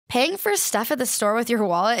Paying for stuff at the store with your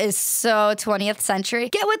wallet is so 20th century.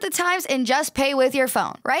 Get with the times and just pay with your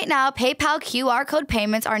phone. Right now, PayPal QR code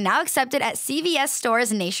payments are now accepted at CVS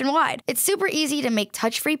stores nationwide. It's super easy to make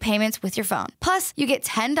touch-free payments with your phone. Plus, you get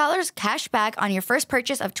 $10 cash back on your first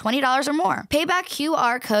purchase of $20 or more. Payback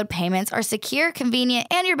QR code payments are secure, convenient,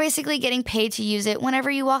 and you're basically getting paid to use it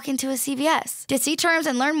whenever you walk into a CVS. To see terms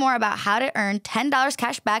and learn more about how to earn $10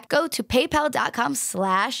 cash back, go to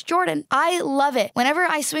paypal.com/Jordyn. I love it. Whenever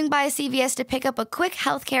I swing by a CVS to pick up a quick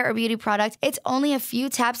healthcare or beauty product, it's only a few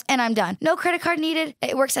taps and I'm done. No credit card needed.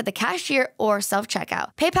 It works at the cashier or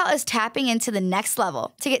self-checkout. PayPal is tapping into the next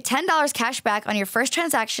level. To get $10 cash back on your first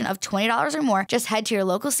transaction of $20 or more, just head to your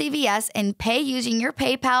local CVS and pay using your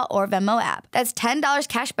PayPal or Venmo app. That's $10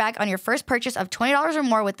 cash back on your first purchase of $20 or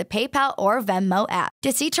more with the PayPal or Venmo app.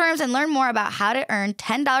 To see terms and learn more about how to earn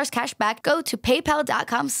 $10 cash back, go to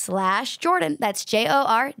paypal.com/Jordyn. That's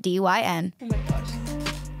JORDYN. Oh my gosh.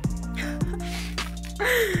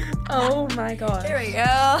 Oh my gosh. Here we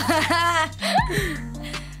go.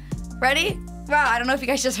 Ready? Wow, I don't know if you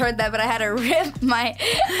guys just heard that, but I had to rip my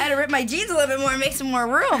jeans a little bit more and make some more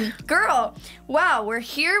room. Girl, wow, we're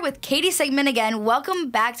here with Katie Sigmond again. Welcome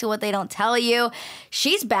back to What They Don't Tell You.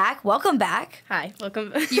 She's back. Welcome back. Hi,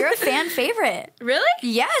 welcome. You're a fan favorite. Really?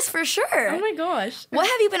 Yes, for sure. Oh my gosh. What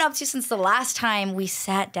have you been up to since the last time we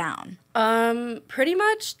sat down? Pretty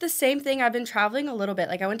much the same thing. I've been traveling a little bit.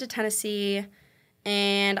 Like I went to Tennessee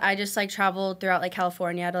and I just like traveled throughout like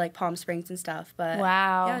California to like Palm Springs and stuff. But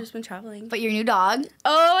wow. Yeah, I've just been traveling. But your new dog?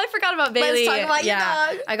 Oh, I forgot about Bailey. Let's talk about your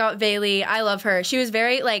dog. I got Bailey. I love her. She was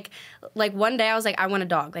very like one day I was like, I want a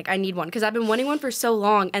dog. Like I need one because I've been wanting one for so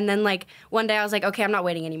long. And then like one day I was like, okay, I'm not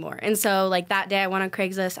waiting anymore. And so like that day I went on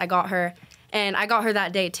Craigslist. I got her. And I got her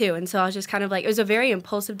that day, too. And so I was just kind of like, it was a very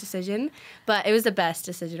impulsive decision, but it was the best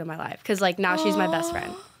decision of my life. Because, like, now she's my best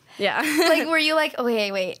friend. Yeah. Like, were you like,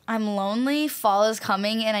 okay, wait, I'm lonely, fall is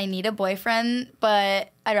coming, and I need a boyfriend, but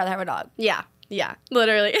I'd rather have a dog? Yeah,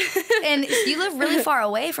 literally. And you live really far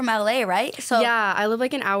away from LA, right? So yeah, I live,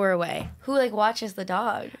 like, an hour away. Who, like, watches the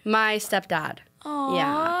dog? My stepdad. Aww.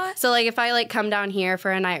 Yeah. So, like, if I, like, come down here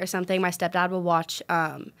for a night or something, my stepdad will watch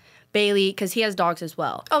Bailey, because he has dogs as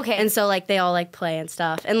well. Okay. And so, like, they all, like, play and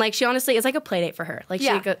stuff. And, like, she honestly, it's like a play date for her. Like,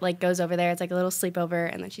 yeah. she, goes over there. It's like a little sleepover,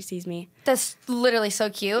 and then she sees me. That's literally so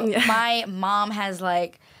cute. Yeah. My mom has,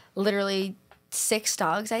 like, literally 6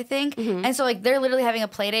 dogs, I think. Mm-hmm. And so, like, they're literally having a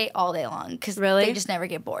play date all day long because they just never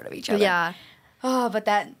get bored of each other. Yeah. Oh, but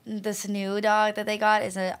this new dog that they got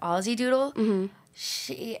is an Aussie Doodle. Mm-hmm.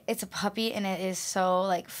 It's a puppy, and it is so,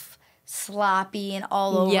 like, sloppy and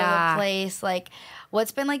all over the place. Like,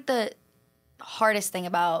 what's been like the hardest thing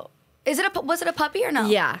about? Was it a puppy or no?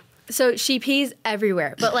 Yeah. So she pees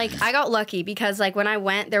everywhere. But like I got lucky because like when I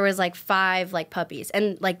went there was like 5 like puppies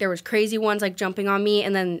and like there was crazy ones like jumping on me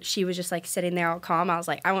and then she was just like sitting there all calm. I was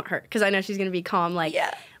like I want her because I know she's going to be calm like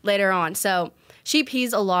later on. So she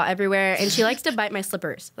pees a lot everywhere, and she likes to bite my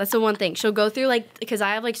slippers. That's the one thing. She'll go through, like, because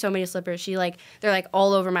I have, like, so many slippers. They're, like,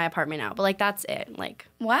 all over my apartment now. But, like, that's it. Like,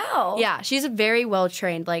 wow. Yeah, she's very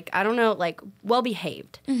well-trained. Like, I don't know, like,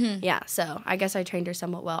 well-behaved. Mm-hmm. Yeah, so I guess I trained her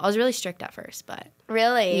somewhat well. I was really strict at first, but.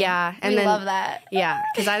 Really? Yeah. And we love that. Yeah,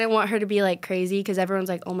 because I didn't want her to be, like, crazy, because everyone's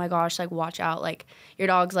like, oh, my gosh, like, watch out. Like, your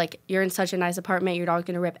dog's, like, you're in such a nice apartment. Your dog's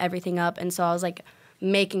going to rip everything up. And so I was, like,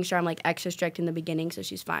 making sure I'm, like, extra strict in the beginning so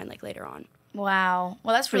she's fine, like, later on. Wow.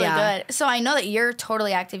 Well, that's really good. So I know that you're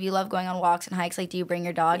totally active. You love going on walks and hikes. Like, do you bring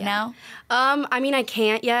your dog now? I mean, I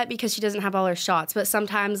can't yet because she doesn't have all her shots. But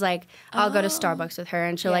sometimes, like, I'll go to Starbucks with her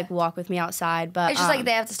and she'll, like, walk with me outside. But it's just, like,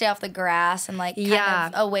 they have to stay off the grass and, like,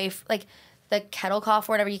 kind of away, like, the kettle cough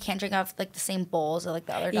or whatever. You can't drink off, like, the same bowls or, like,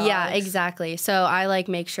 the other dogs. Yeah, exactly. So I, like,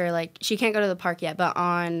 make sure, like, she can't go to the park yet. But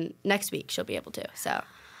on next week, she'll be able to. So.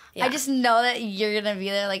 Yeah. I just know that you're going to be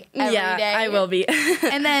there, like, every day. Yeah, I will be.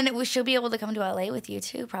 And then she'll be able to come to LA with you,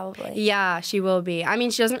 too, probably. Yeah, she will be. I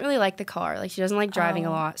mean, she doesn't really like the car. Like, she doesn't like driving a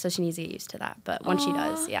lot, so she needs to get used to that. But once she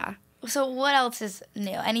does, yeah. So what else is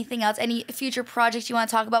new? Anything else? Any future projects you want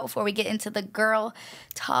to talk about before we get into the girl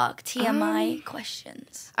talk TMI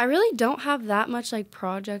questions? I really don't have that much, like,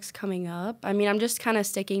 projects coming up. I mean, I'm just kind of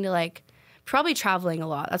sticking to, like, probably traveling a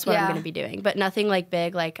lot. That's what I'm going to be doing. But nothing, like,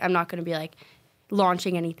 big. Like, I'm not going to be, like,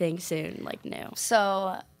 launching anything soon, like, no.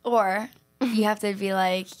 So, or you have to be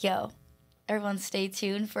like, yo, everyone stay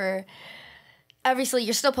tuned for, obviously,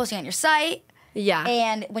 you're still posting on your site. Yeah.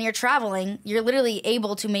 And when you're traveling, you're literally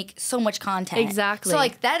able to make so much content. Exactly. So,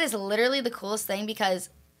 like, that is literally the coolest thing because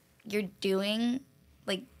you're doing,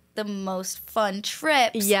 like, the most fun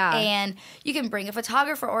trips. Yeah. And you can bring a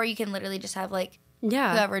photographer or you can literally just have, like,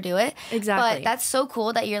 whoever do it. Exactly. But that's so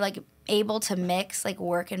cool that you're, like, able to mix like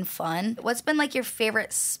work and fun. What's been like your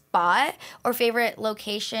favorite spot or favorite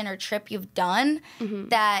location or trip you've done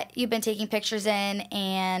that you've been taking pictures in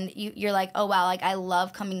and you're like, oh wow, like I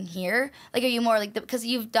love coming here? Like, are you more like, because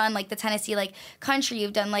you've done like the Tennessee like country,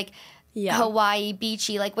 you've done like Hawaii,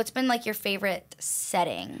 beachy, like what's been like your favorite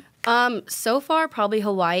setting? So far probably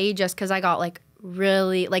Hawaii, just because I got like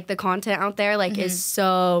really like the content out there like is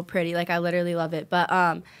so pretty, like I literally love it. But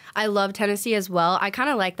I love Tennessee as well. I kind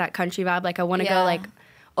of like that country vibe, like I want to go like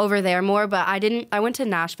over there more, but I went to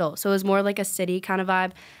Nashville, so it was more like a city kind of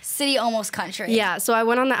vibe. City, almost country. Yeah, so I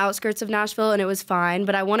went on the outskirts of Nashville and it was fine,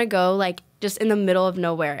 but I want to go like just in the middle of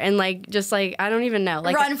nowhere and like just like I don't even know,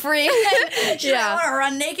 like run free. I want to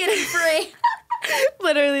run naked and free.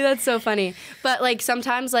 Literally, that's so funny. But like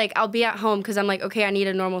sometimes like I'll be at home because I'm like, okay, I need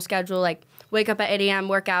a normal schedule, like wake up at 8 a.m.,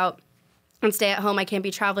 work out, and stay at home. I can't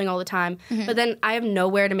be traveling all the time. But then I have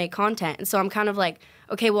nowhere to make content. And so I'm kind of like,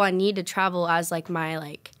 okay, well, I need to travel as like my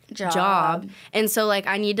like job. And so like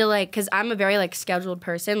I need to like, because I'm a very like scheduled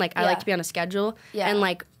person. Like I like to be on a schedule. And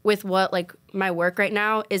like with what like my work right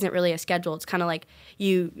now isn't really a schedule. It's kind of like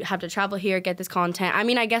you have to travel here, get this content. I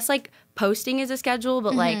mean, I guess like posting is a schedule,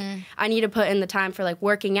 but like I need to put in the time for like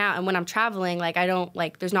working out. And when I'm traveling, like I don't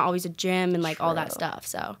like, there's not always a gym and like all that stuff.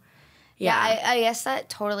 So yeah, I guess that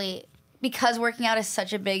totally, because working out is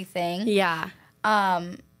such a big thing. Yeah.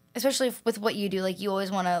 Especially with what you do, like you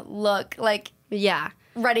always want to look like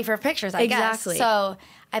ready for pictures, I guess. So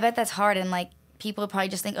I bet that's hard, and like people probably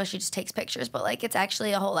just think, oh, she just takes pictures, but like it's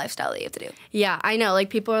actually a whole lifestyle that you have to do. Yeah, I know.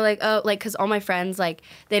 Like people are like, oh, like because all my friends like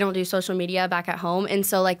they don't do social media back at home, and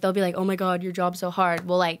so like they'll be like, oh my god, your job's so hard.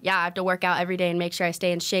 Well, like I have to work out every day and make sure I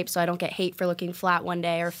stay in shape so I don't get hate for looking flat one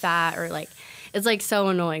day or fat or like it's like so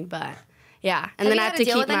annoying, but. Yeah, and then I have to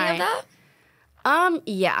keep my. Any of that?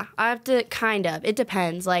 Yeah, I have to kind of. It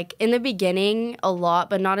depends. Like in the beginning, a lot,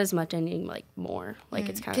 but not as much anymore. More like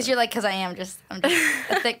it's kind of. Because you're like, I'm just a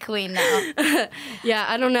thick queen now. Yeah,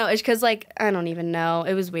 I don't know. It's because like I don't even know.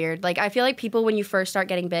 It was weird. Like I feel like people when you first start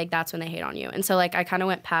getting big, that's when they hate on you, and so like I kind of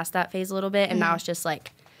went past that phase a little bit, and now it's just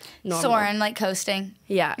like. Normal. Soaring, like coasting.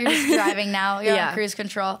 Yeah. You're just driving now. You're on cruise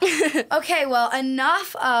control. Okay, well,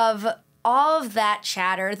 enough of all of that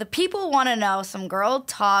chatter. The people want to know some girl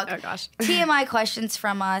talk. Oh, gosh. TMI questions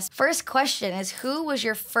from us. First question is, who was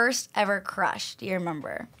your first ever crush? Do you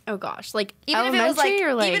remember? Oh, gosh. Like even elementary if it was like,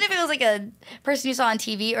 or like... Even if it was like a person you saw on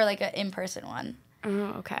TV or like an in-person one.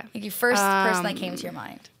 Oh, okay. Like your first person that came to your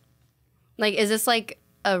mind. Like, is this like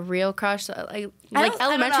a real crush? Like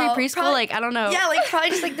elementary, preschool? Probably, like, I don't know. Yeah, like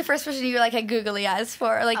probably just like the first person you were like had googly eyes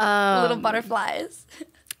for, or like little butterflies.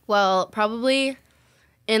 Well, probably...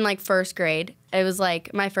 in like first grade, it was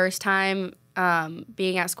like my first time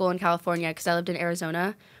being at school in California because I lived in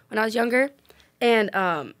Arizona when I was younger, and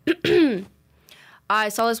I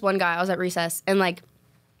saw this one guy. I was at recess, and like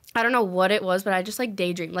I don't know what it was, but I just like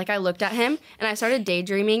daydreamed. Like I looked at him and I started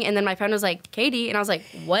daydreaming, and then my friend was like, "Katie," and I was like,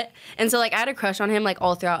 "What?" And so like I had a crush on him like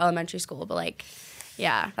all throughout elementary school, but like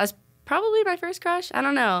yeah, that's probably my first crush. I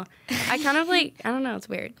don't know. I kind of like, I don't know. It's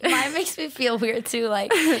weird. Mine makes me feel weird too.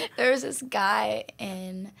 Like there was this guy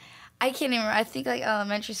in, I can't even remember, I think like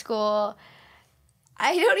elementary school.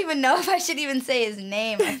 I don't even know if I should even say his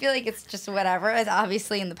name. I feel like it's just whatever. It's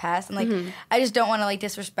obviously in the past. And like, I just don't want to like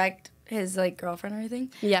disrespect his like girlfriend or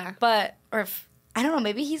anything. Yeah. But, or if, I don't know,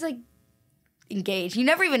 maybe he's like engaged. You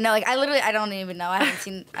never even know. Like I don't even know. I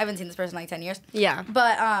haven't seen this person in like 10 years. Yeah.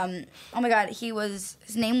 But oh my god,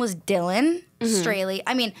 his name was Dylan Straley.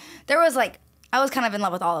 I mean, there was like I was kind of in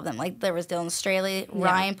love with all of them. Like there was Dylan Straley,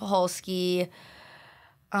 Ryan Paholski,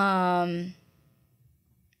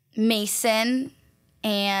 Mason,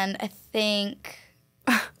 and I think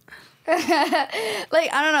like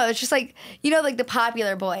I don't know, it's just like like the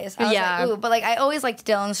popular boys. I was like, ooh, but like I always liked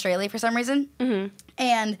Dylan Straley for some reason.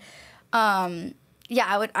 And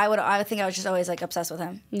I would think I was just always like obsessed with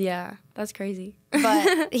him. Yeah, that's crazy.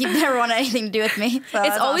 But he never wanted anything to do with me. So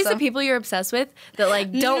it's always awesome. the people you're obsessed with that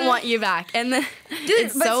like don't want you back, and then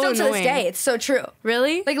it's but so still annoying. To this day, it's so true.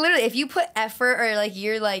 Really? Like literally, if you put effort or like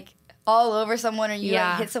you're like all over someone or you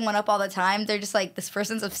like hit someone up all the time, they're just like, this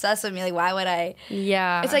person's obsessed with me. Like, why would I?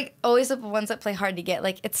 Yeah. It's like always the ones that play hard to get.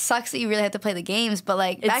 Like, it sucks that you really have to play the games, but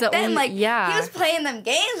like back then, like he was playing them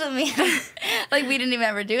games with me. Like we didn't even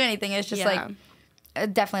ever do anything. It's just like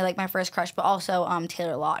definitely like my first crush, but also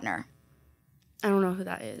Taylor Lautner. I don't know who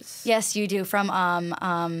that is. Yes, you do.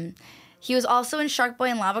 From he was also in Shark Boy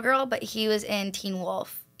and Lava Girl, but he was in Teen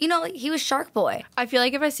Wolf. Like he was Shark Boy. I feel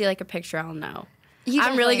like if I see like a picture, I'll know.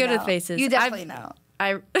 I'm really good with faces. You definitely know.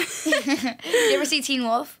 You ever see Teen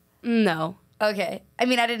Wolf? No. Okay. I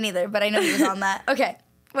mean, I didn't either, but I know he was on that. Okay.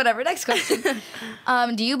 Whatever, next question.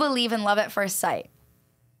 Do you believe in love at first sight?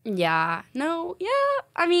 Yeah. No. Yeah.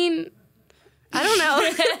 I mean, I don't know.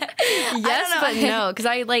 Yes, but no. Because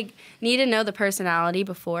I, like, need to know the personality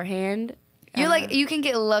beforehand. You're like, you can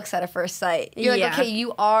get looks at a first sight. You're like, okay,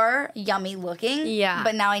 you are yummy looking. Yeah.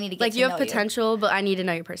 But now I need to get to know you. Like, you have potential, but I need to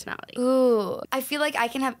know your personality. Ooh. I feel like I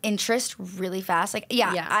can have interest really fast. Like,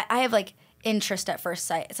 I have, like, interest at first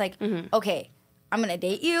sight. It's like, okay, I'm going to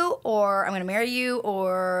date you, or I'm going to marry you,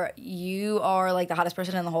 or you are, like, the hottest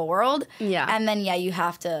person in the whole world. Yeah. And then, you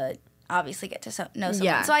have to obviously get to know someone.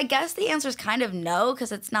 Yeah. So I guess the answer is kind of no,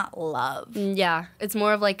 because it's not love. Yeah. It's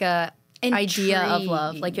more of, like, a idea of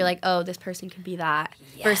love. Like, you're like, oh, this person could be that.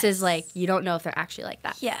 Yes. Versus, like, you don't know if they're actually like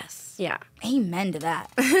that. Yes. Yeah. Amen to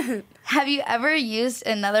that. Have you ever used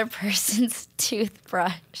another person's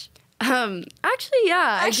toothbrush? Actually,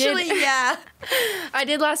 yeah. I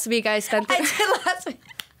did last week. I spent the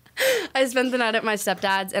night at my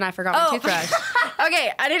stepdad's and I forgot my toothbrush.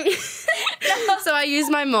 Okay, I didn't. So I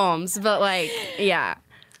used my mom's, but, like, yeah.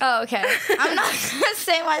 Oh, okay. I'm not going to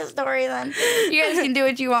say my story then. You guys can do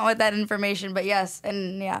what you want with that information, but yes,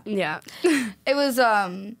 and yeah. Yeah. It was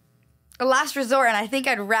a last resort, and I think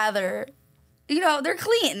I'd rather, they're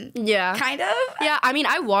clean. Yeah. Kind of. Yeah, I mean,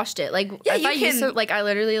 I washed it. Like, if I use it, like, I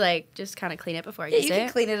literally, like, just kind of clean it before I use it. Yeah, you can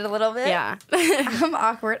clean it a little bit. Yeah. I'm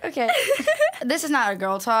awkward. Okay. This is not a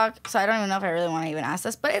girl talk, so I don't even know if I really want to even ask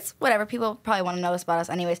this, but it's whatever. People probably want to know this about us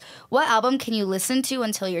anyways. What album can you listen to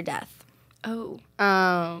until your death? Oh.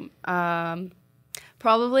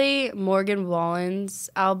 Probably Morgan Wallen's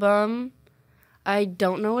album. I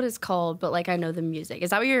don't know what it's called, but, like, I know the music. Is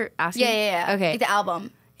that what you're asking? Yeah. Okay. Like the album.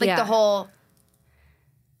 Like the whole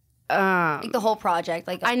like the whole project.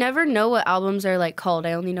 Like I never know what albums are, like, called.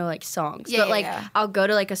 I only know, like, songs. But I'll go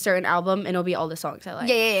to, like, a certain album and it'll be all the songs I like.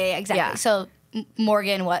 Yeah, exactly. Yeah. So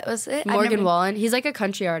Morgan, what was it? Morgan Wallen. He's, like, a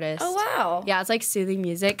country artist. Oh, wow. Yeah, it's, like, soothing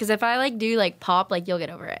music. Because if I, like, do, like, pop, like, you'll get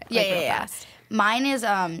over it. Like, real fast. Mine is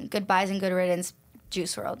Goodbyes and Good Riddance,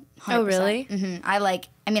 Juice WRLD. 100%. Oh, really? Mm-hmm. I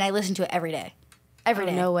listen to it every day. Every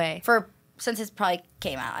day. No way. Since it probably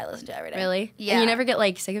came out, I listen to it every day. Really? Yeah. And you never get,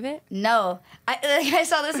 like, sick of it? No. I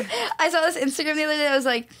saw this Instagram the other day that was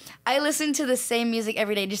like, I listen to the same music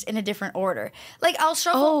every day, just in a different order. Like, I'll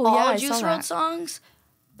shuffle all Juice WRLD songs,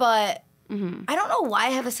 but I don't know why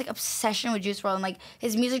I have this, like, obsession with Juice WRLD. And, like,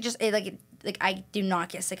 his music just, I do not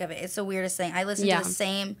get sick of it. It's the weirdest thing. I listen to the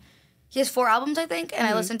same. He has 4 albums, I think, and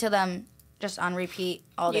I listen to them just on repeat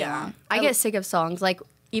all day long. I get sick of songs. Like,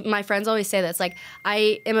 my friends always say this. Like,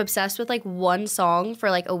 I am obsessed with, like, one song for,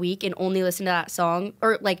 like, a week and only listen to that song.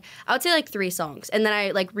 Or, like, I would say, like, 3 songs. And then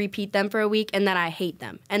I, like, repeat them for a week, and then I hate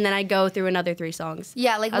them. And then I go through another 3 songs.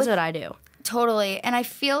 Yeah, like, that's what I do. Totally. And I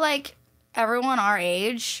feel like everyone our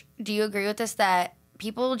age, do you agree with this, that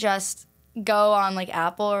people just go on, like,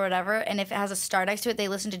 Apple or whatever, and if it has a star next to it, they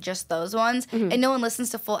listen to just those ones, and no one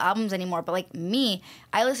listens to full albums anymore. But, like, me,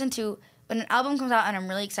 I listen to, when an album comes out and I'm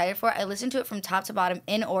really excited for it, I listen to it from top to bottom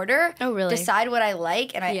in order. Oh, really? Decide what I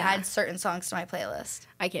like, and I add certain songs to my playlist.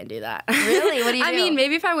 I can't do that. Really? What do you do? I mean,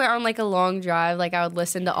 maybe if I went on, like, a long drive, like, I would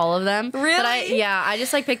listen to all of them. Really? But I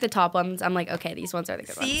just, like, pick the top ones. I'm like, okay, these ones are the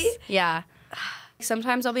good ones. Yeah.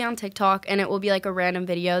 Sometimes I'll be on TikTok and it will be, like, a random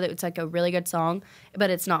video that it's, like, a really good song,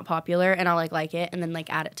 but it's not popular, and I'll, like it and then,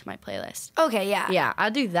 like, add it to my playlist. Okay, yeah. Yeah,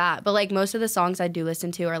 I'll do that. But, like, most of the songs I do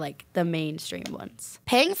listen to are, like, the mainstream ones.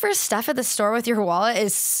 Paying for stuff at the store with your wallet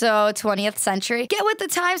is so 20th century. Get with the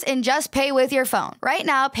times and just pay with your phone. Right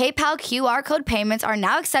now, PayPal QR code payments are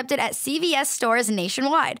now accepted at CVS stores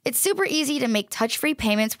nationwide. It's super easy to make touch-free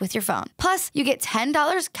payments with your phone. Plus, you get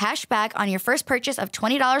 $10 cash back on your first purchase of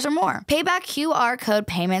 $20 or more. Payback QR code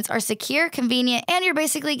payments are secure, convenient, and you're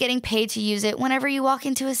basically getting paid to use it whenever you walk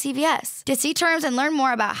into a CVS. To see terms and learn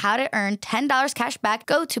more about how to earn $10 cash back,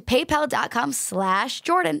 go to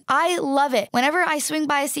paypal.com/Jordyn. I love it. Whenever I swing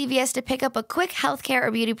by a CVS to pick up a quick healthcare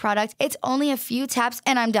or beauty product, it's only a few taps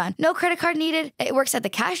and I'm done. No credit card needed. It works at the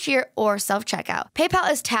cashier or self-checkout.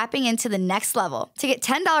 PayPal is tapping into the next level. To get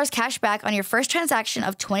 $10 cash back on your first transaction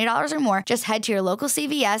of $20 or more, just head to your local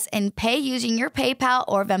CVS and pay using your PayPal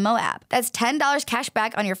or Venmo app. That's $10 cash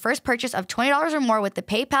back on your first purchase of $20 or more with the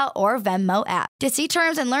PayPal or Venmo app. To see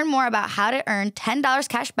terms and learn more about how to earn $10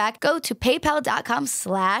 cash back, go to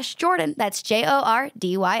paypal.com/Jordyn. That's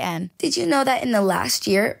JORDYN. Did you know that in the last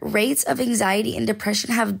year, rates of anxiety and depression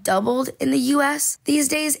have doubled in the U.S.? These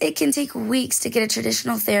days, it can take weeks to get a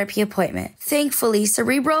traditional therapy appointment. Thankfully,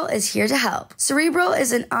 Cerebral is here to help. Cerebral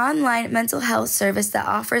is an online mental health service that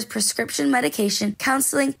offers prescription medication,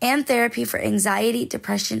 counseling, and therapy for anxiety,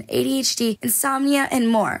 depression, ADHD, insomnia, insomnia, and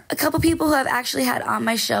more. A couple people who I've actually had on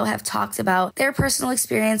my show have talked about their personal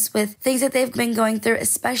experience with things that they've been going through,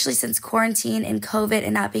 especially since quarantine and COVID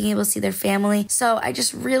and not being able to see their family. So I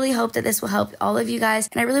just really hope that this will help all of you guys,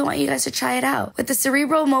 and I really want you guys to try it out. With the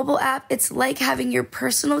Cerebral mobile app, it's like having your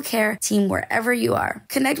personal care team wherever you are.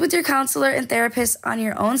 Connect with your counselor and therapist on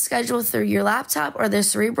your own schedule through your laptop or the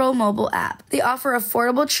Cerebral mobile app. They offer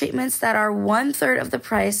affordable treatments that are 1/3 of the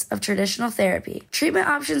price of traditional therapy. Treatment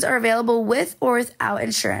options are available with or without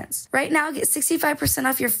insurance. Right now, get 65%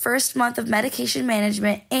 off your first month of medication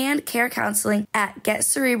management and care counseling at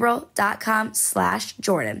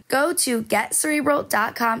getcerebral.com/Jordyn. Go to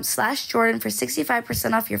getcerebral.com/Jordyn for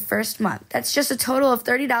 65% off your first month. That's just a total of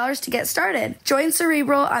 $30 to get started. Join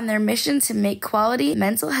Cerebral on their mission to make quality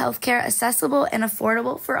mental health care accessible and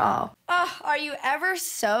affordable for all. Oh, are you ever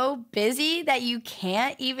so busy that you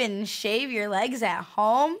can't even shave your legs at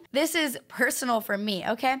home? This is personal for me,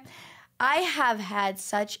 okay? I have had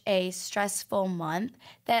such a stressful month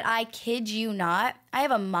that I kid you not, I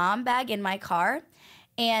have a mom bag in my car,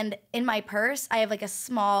 and in my purse, I have like a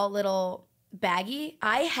small little baggie.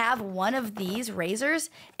 I have one of these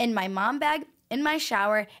razors in my mom bag, in my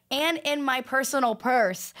shower, and in my personal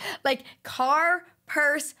purse. Like car,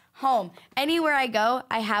 purse, home. Anywhere I go,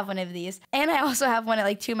 I have one of these. And I also have one at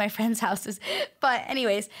like 2 of my friends' houses. But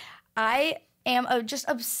anyways, I am just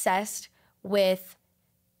obsessed with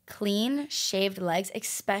clean, shaved legs,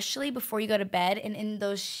 especially before you go to bed and in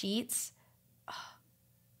those sheets.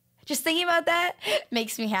 Just thinking about that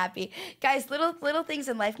makes me happy. Guys, little things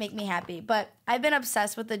in life make me happy, but I've been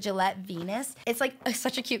obsessed with the Gillette Venus. It's like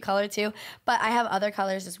such a cute color too, but I have other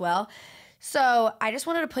colors as well. So I just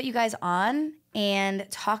wanted to put you guys on and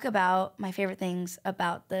talk about my favorite things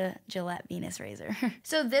about the Gillette Venus razor.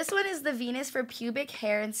 So this one is the Venus for pubic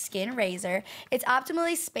hair and skin razor. It's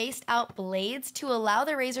optimally spaced out blades to allow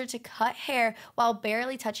the razor to cut hair while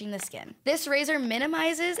barely touching the skin. This razor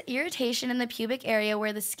minimizes irritation in the pubic area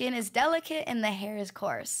where the skin is delicate and the hair is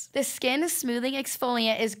coarse. The skin smoothing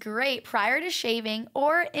exfoliant is great prior to shaving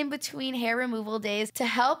or in between hair removal days to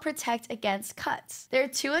help protect against cuts. Their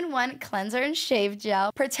 2-in-1 cleanser and shave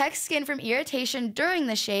gel protects skin from irritation during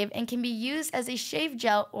the shave and can be used as a shave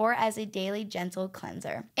gel or as a daily gentle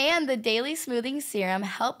cleanser. And the daily smoothing serum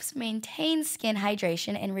helps maintain skin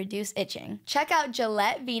hydration and reduce itching. Check out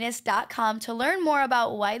GilletteVenus.com to learn more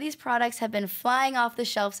about why these products have been flying off the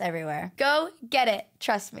shelves everywhere. Go get it,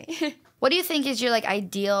 trust me. What do you think is your like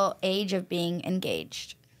ideal age of being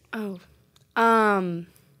engaged?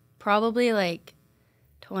 Probably like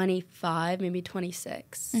 25, maybe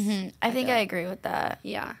 26. Mm-hmm. I think I agree with that.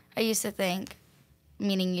 Yeah. I used to think,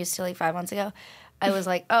 meaning used to like 5 months ago, I was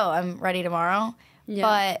like, oh, I'm ready tomorrow. Yeah.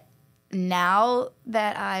 But now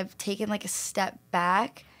that I've taken like a step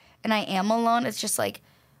back and I am alone, it's just like,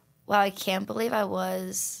 wow, I can't believe I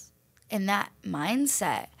was in that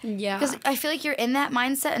mindset. Yeah. Because I feel like you're in that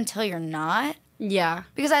mindset until you're not. Yeah.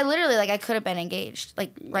 Because I literally, like, I could have been engaged,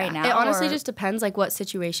 like, right now. It honestly just depends, like, what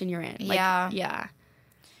situation you're in. Like, yeah.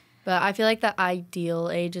 But I feel like the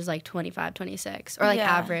ideal age is, like, 25, 26. Or, like,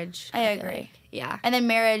 average. I agree. Like. Yeah. And then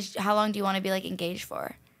marriage, how long do you want to be, like, engaged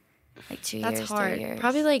for? Like 2 years, That's hard. 3 years?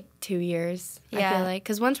 Probably, like, 2 years, I feel like.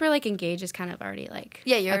 Because once we're, like, engaged, it's kind of already, like,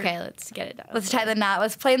 you're... Okay, let's get it done. Let's tie the knot.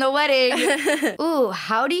 Let's plan the wedding. Ooh,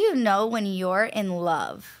 how do you know when you're in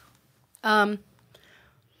love?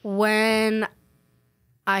 When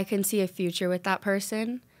I can see a future with that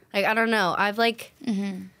person. Like, I don't know. I've, like...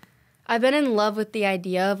 Mm-hmm. I've been in love with the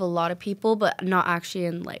idea of a lot of people, but not actually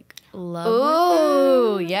in, like,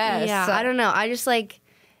 love with them. Yes. Yeah, I don't know. I just, like,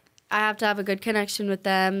 I have to have a good connection with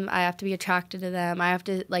them. I have to be attracted to them. I have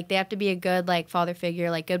to, like, they have to be a good, like, father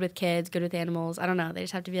figure, like, good with kids, good with animals. I don't know. They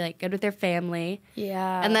just have to be, like, good with their family.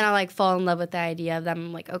 Yeah. And then I, like, fall in love with the idea of them.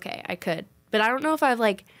 I'm like, okay, I could. But I don't know if I've,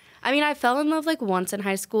 like... I mean, I fell in love, like, once in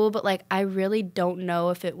high school, but, like, I really don't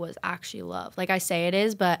know if it was actually love. Like, I say it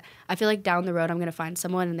is, but I feel like down the road I'm going to find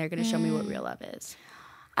someone and they're going to show me what real love is.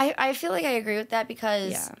 I feel like I agree with that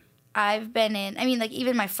because I've been in, I mean, like,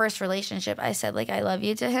 even my first relationship, I said, like, I love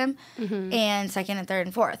you to him, and second and third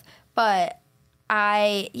and fourth. But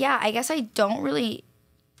I guess I don't really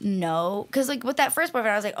know, because, like, with that first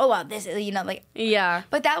boyfriend, I was like, oh, wow, this is, you know, like. Yeah.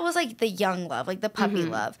 But that was, like, the young love, like, the puppy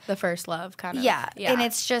love. The first love, kind of. Yeah. And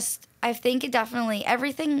it's just, I think it definitely, for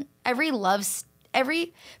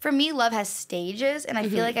me, love has stages, and I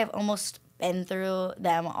feel like I've almost been through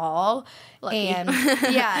them all. Lucky. And,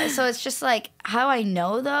 so it's just, like, how I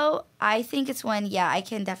know, though, I think it's when, I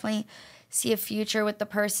can definitely see a future with the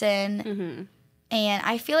person. And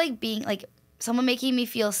I feel like being, like, someone making me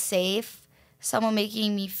feel safe, someone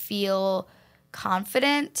making me feel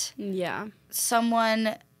confident. Yeah.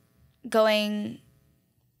 Someone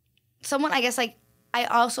someone, I guess, like, I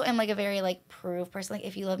also am, like, a very, like, prove person. Like,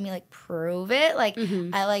 if you love me, like, prove it. Like,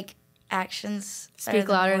 I like actions Speak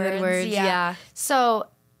louder than words. Yeah. So,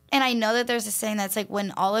 and I know that there's a saying that's, like,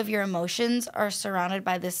 when all of your emotions are surrounded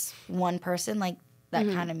by this one person, like, that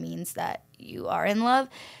kind of means that you are in love.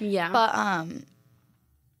 Yeah. But,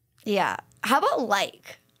 yeah. How about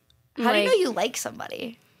like? How do you know you like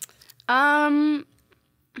somebody? I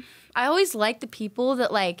always like the people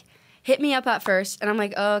that, like, hit me up at first, and I'm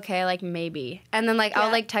like, oh, okay, like, maybe. And then, like, I'll,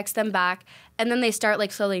 like, text them back, and then they start,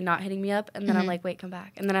 like, slowly not hitting me up, and then I'm like, wait, come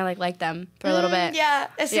back. And then I, like them for a little bit. Yeah.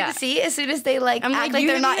 As soon as they, like, act like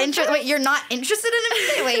they're not interested. Wait, you're not interested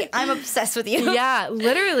in me? Wait, I'm obsessed with you. Yeah,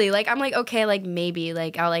 literally. Like, I'm like, okay, like, maybe,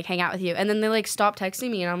 like, I'll, like, hang out with you. And then they, like, stop texting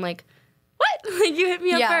me, and I'm like, what? Like, you hit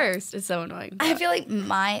me up first. It's so annoying. I feel like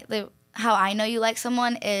how I know you like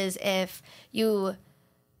someone is if you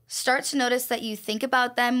start to notice that you think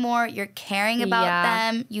about them more, you're caring about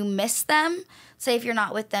them, you miss them. Say if you're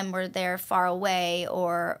not with them or they're far away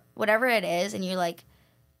or whatever it is, and you're like,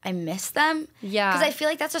 I miss them. Yeah. Because I feel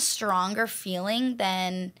like that's a stronger feeling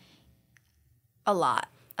than a lot.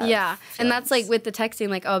 Yeah. And that's like with the texting,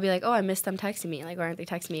 like, I'll be like, oh, I miss them texting me. Like, why aren't they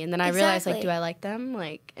texting me? And then I realize, like, do I like them?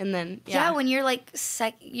 Like, and then, yeah, when you're like,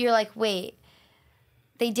 you're like, wait,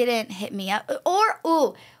 they didn't hit me up.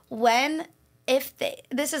 Or,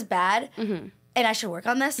 this is bad, and I should work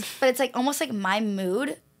on this, but it's like almost like my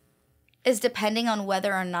mood is depending on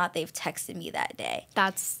whether or not they've texted me that day.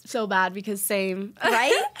 That's so bad because same.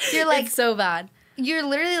 Right? You're like, it's so bad. You're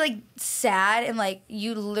literally like sad and like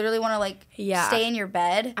you literally want to like stay in your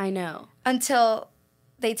bed. I know. Until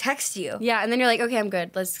they text you. Yeah, and then you're like, okay, I'm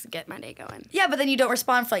good. Let's get my day going. Yeah, but then you don't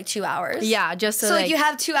respond for like 2 hours. Yeah, just so like you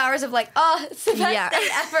have 2 hours of like, oh, it's the best day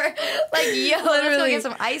ever. Like, yo, let's go get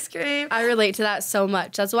some ice cream. I relate to that so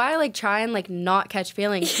much. That's why I like try and like not catch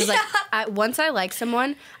feelings. Because like once I like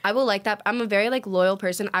someone, I will like that. I'm a very like loyal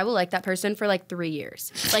person. I will like that person for like 3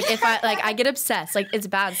 years. Like if I get obsessed, like it's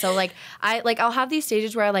bad. So like I'll have these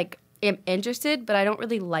stages where I like am interested, but I don't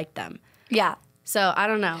really like them. Yeah. So I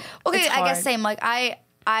don't know. Okay, I guess same. Like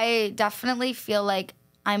I definitely feel like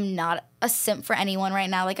I'm not a simp for anyone right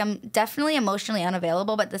now. Like, I'm definitely emotionally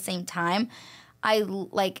unavailable, but at the same time, I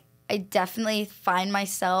definitely find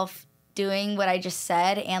myself doing what I just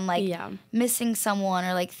said and, like, missing someone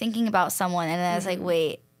or, like, thinking about someone. And then I was like,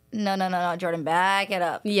 wait, no, Jordyn, back it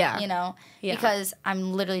up. Yeah. You know? Yeah. Because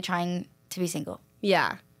I'm literally trying to be single.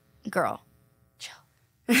 Yeah. Girl.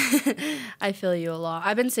 I feel you a lot.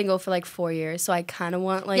 I've been single for like 4 years, so I kind of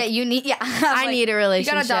want like... I need a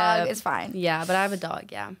relationship. You got a dog, it's fine. Yeah, but I have a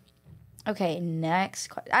dog, yeah. Okay, next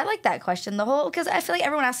question. I like that question. Because I feel like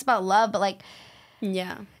everyone asks about love, but like...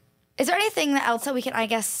 Yeah. Is there anything else that we can, I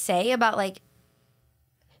guess, say about like...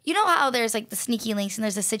 You know how there's like the sneaky links and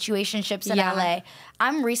there's the situationships in LA?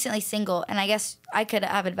 I'm recently single, and I guess I could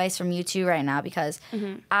have advice from you too right now because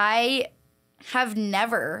I have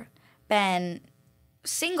never been...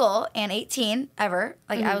 single and 18 ever.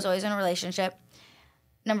 Like I was always in a relationship.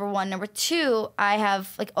 Number one. Number two, I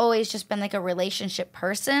have like always just been like a relationship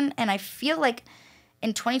person, and I feel like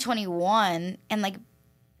in 2021 and like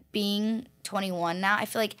being 21 now, I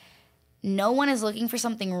feel like no one is looking for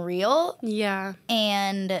something real. Yeah.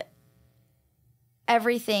 And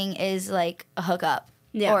everything is like a hookup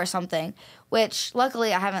or something, which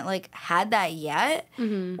luckily I haven't like had that yet,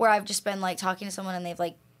 where I've just been like talking to someone and they've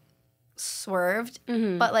like swerved.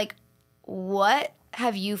 But like, what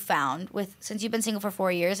have you found since you've been single for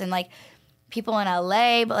 4 years and like people in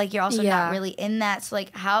LA, but like you're also not really in that, so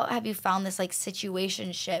like how have you found this like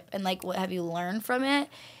situationship and like what have you learned from it?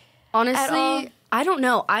 Honestly, I don't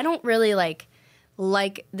know. I don't really like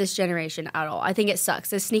this generation at all. I think it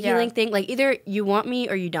sucks. This sneaky link thing, like either you want me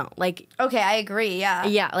or you don't. Like, okay, I agree.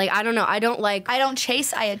 Yeah, like I don't know. I don't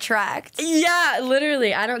chase, I attract. Yeah,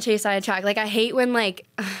 literally, I don't chase, I attract. Like I hate when like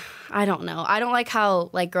I don't know. I don't like how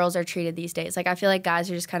like girls are treated these days. Like I feel like guys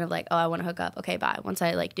are just kind of like, oh, I want to hook up. Okay, bye. Once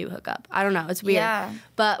I like do hook up. I don't know. It's weird. Yeah.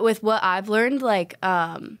 But with what I've learned, like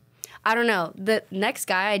I don't know. The next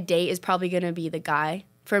guy I date is probably gonna be the guy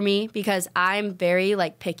for me because I'm very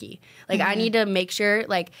like picky. Like I need to make sure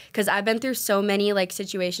like because I've been through so many like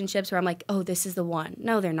situationships where I'm like, oh, this is the one.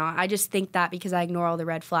 No, they're not. I just think that because I ignore all the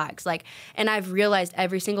red flags. Like, and I've realized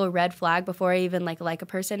every single red flag before I even like a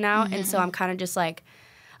person now. And so I'm kind of just like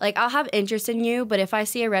I'll have interest in you, but if I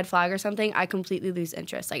see a red flag or something, I completely lose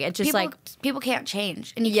interest. Like, it's just people can't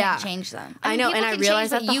change, and you can't change them. I know, and I realize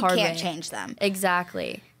that the hard way. You can't change them.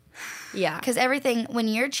 Exactly. Yeah. Because when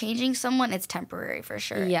you're changing someone, it's temporary for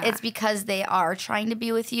sure. Yeah. It's because they are trying to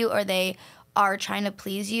be with you or they are trying to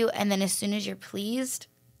please you, and then as soon as you're pleased,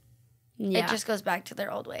 It just goes back to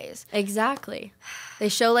their old ways. Exactly. They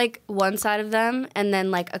show, like, one side of them and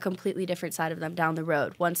then, like, a completely different side of them down the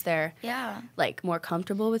road once they're, like, more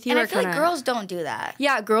comfortable with you. And I feel like girls don't do that.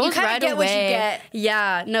 Yeah, girls you right get away. What you get.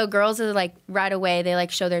 Yeah, no, girls are, like, right away. They,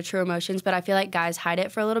 like, show their true emotions. But I feel like guys hide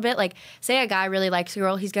it for a little bit. Like, say a guy really likes a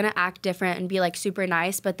girl, he's going to act different and be, like, super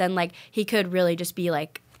nice. But then, like, he could really just be,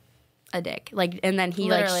 like, a dick. Like, and then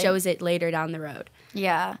he, like, shows it later down the road.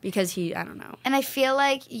 Yeah. Because I don't know. And I feel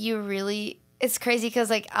like it's crazy because,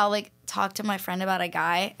 like, I'll, like, talk to my friend about a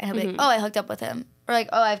guy, and he'll be like, oh, I hooked up with him. Or, like,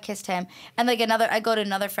 oh, I've kissed him. And, like, I go to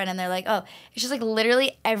another friend, and they're like, oh. It's just, like,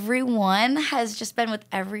 literally everyone has just been with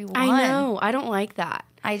everyone. I know. I don't like that.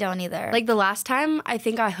 I don't either. Like, the last time I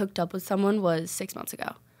think I hooked up with someone was 6 months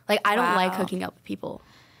ago. Like, I don't like hooking up with people.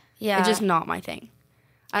 Yeah. It's just not my thing.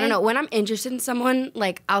 I don't know. When I'm interested in someone,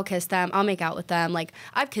 like, I'll kiss them. I'll make out with them. Like,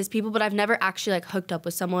 I've kissed people, but I've never actually, like, hooked up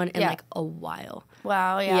with someone in, like, a while.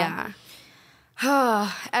 Wow, yeah.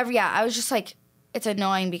 I was just, like, it's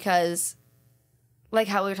annoying because, like,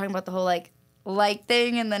 how we were talking about the whole, like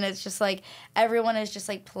thing, and then it's just, like, everyone is just,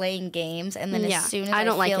 like, playing games, and then as soon as I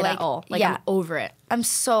don't like feel it at all. Like, I'm over it. I'm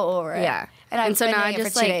so over it. Yeah. And so now I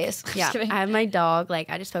just, for 2 like, days. I have my dog. Like,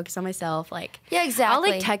 I just focus on myself. Like, yeah, exactly.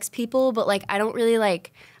 I'll, like, text people, but, like, I don't really,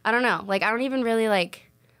 like, I don't know. Like, I don't even really, like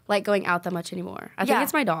going out that much anymore. I think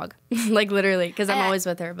it's my dog. Like, literally, because I'm always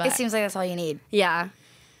with her. But it seems like that's all you need. Yeah.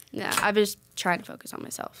 Yeah, I'm just trying to focus on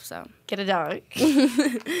myself, so. Get a dog.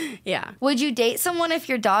 Yeah. Would you date someone if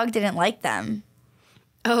your dog didn't like them?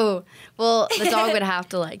 Oh, well, the dog would have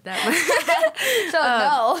to like them.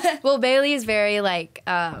 No. Well, Bailey is very, like,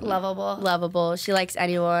 lovable. She likes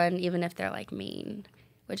anyone, even if they're, like, mean,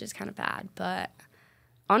 which is kind of bad. But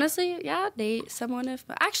honestly, yeah, date someone if...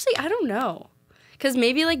 Actually, I don't know. Because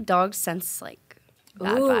maybe, like, dogs sense, like,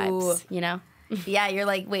 bad vibes, you know? Yeah, you're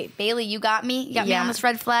like, wait, Bailey, you got me? You got me on this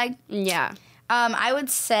red flag? Yeah. I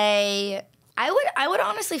would say... I would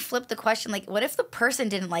honestly flip the question, like, what if the person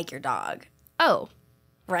didn't like your dog? Oh.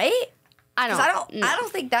 Right? I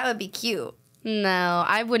don't think that would be cute. No,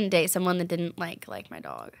 I wouldn't date someone that didn't like my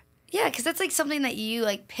dog. Yeah, because that's, like, something that you,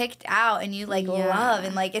 like, picked out and you, like, love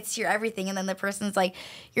and, like, it's your everything. And then the person's like,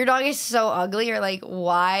 your dog is so ugly. You're like,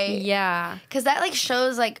 why? Yeah. Because that, like,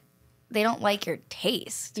 shows, like, they don't like your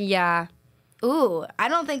taste. Yeah. Ooh, I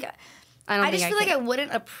just feel like could. I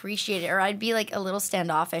wouldn't appreciate it, or I'd be, like, a little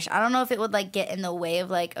standoffish. I don't know if it would, like, get in the way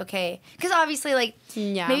of, like, okay. Because obviously, like,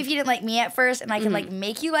 maybe if you didn't like me at first and I can, like,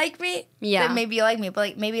 make you like me, then maybe you like me. But,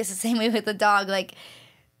 like, maybe it's the same way with the dog. Like,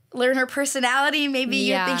 learn her personality. Maybe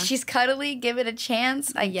you think she's cuddly. Give it a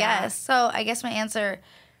chance, I guess. So I guess my answer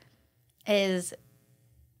is,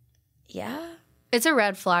 yeah. It's a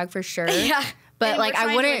red flag for sure. Yeah. But, like,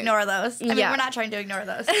 I wouldn't ignore those. I mean, we're not trying to ignore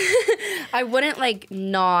those. I wouldn't, like,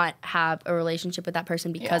 not have a relationship with that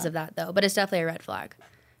person because of that, though. But it's definitely a red flag.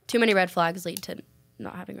 Too many red flags lead to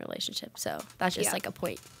not having a relationship. So that's just, like, a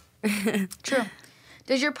point. True.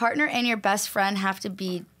 Does your partner and your best friend have to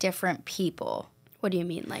be different people? What do you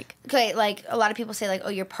mean, like? Okay, like, a lot of people say, like, oh,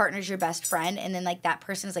 your partner's your best friend, and then, like, that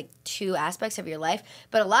person is, like, two aspects of your life.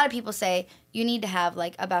 But a lot of people say you need to have,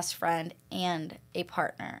 like, a best friend and a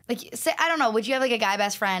partner. Like, say, I don't know, would you have, like, a guy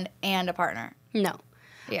best friend and a partner? No.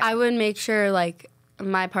 Yeah. I would make sure, like,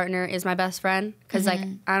 my partner is my best friend. Because, like,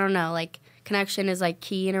 I don't know, like, connection is, like,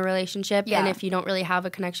 key in a relationship. Yeah. And if you don't really have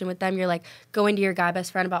a connection with them, you're, like, going to your guy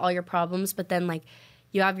best friend about all your problems, but then, like,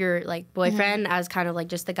 you have your, like, boyfriend as kind of, like,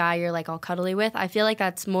 just the guy you're, like, all cuddly with. I feel like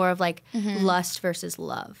that's more of, like, lust versus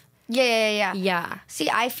love. Yeah. Yeah. See,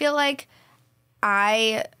 I feel like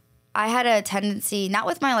I had a tendency, not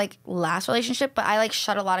with my, like, last relationship, but I, like,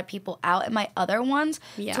 shut a lot of people out in my other ones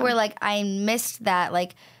to where, like, I missed that,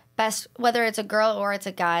 like, best, whether it's a girl or it's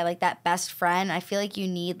a guy, like, that best friend. I feel like you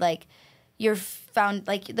need, like,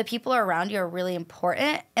 the people around you are really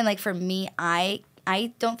important. And, like, for me, I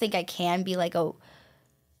don't think I can be, like,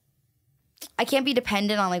 I can't be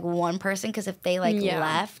dependent on, like, one person, because if they, like,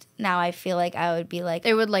 left, now I feel like I would be, like...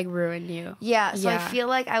 It would, like, ruin you. Yeah, so I feel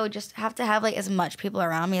like I would just have to have, like, as much people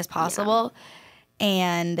around me as possible. Yeah.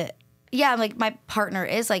 And, yeah, like, my partner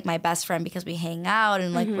is, like, my best friend because we hang out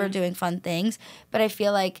and, like, we're doing fun things. But I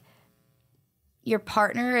feel like your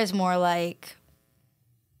partner is more, like...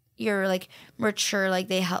 You're, like, mature, like,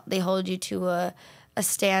 they hold you to a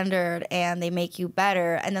standard and they make you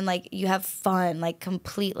better, and then, like, you have fun, like,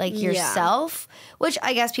 complete, like, yourself, which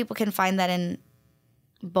I guess people can find that in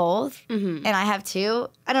both, and I have two.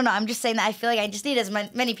 I don't know. I'm just saying that I feel like I just need as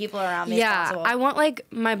many people around me as possible. I want, like,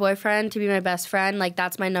 my boyfriend to be my best friend. Like,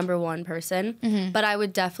 that's my number one person. But I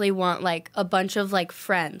would definitely want, like, a bunch of, like,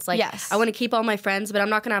 friends. Like, I want to keep all my friends, but I'm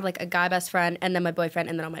not going to have, like, a guy best friend and then my boyfriend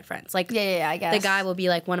and then all my friends. Like, I guess. the guy will be,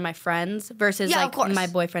 like, one of my friends versus, like, my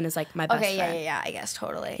boyfriend is, like, my best friend. I guess,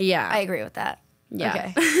 totally. Yeah. I agree with that.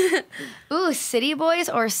 Yeah. Okay. Ooh, city boys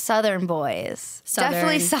or southern boys? Southern.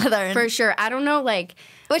 Definitely southern. For sure. I don't know, like,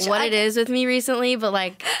 it is with me recently, but,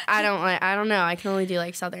 like, I don't know. I can only do,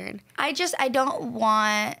 like, southern. I don't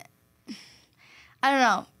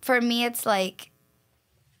know. For me, it's like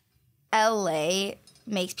LA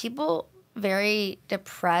makes people very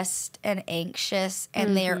depressed and anxious,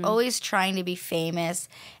 and they're always trying to be famous.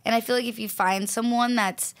 And I feel like if you find someone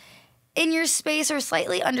that's in your space or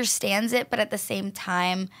slightly understands it, but at the same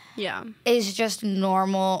time is just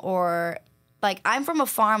normal, or like, I'm from a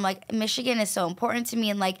farm, like, Michigan is so important to me,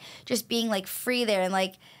 and like just being like free there, and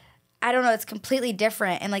like, I don't know, it's completely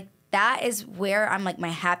different, and like that is where I'm like my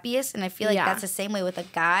happiest, and I feel like that's the same way with a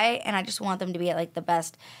guy, and I just want them to be at like the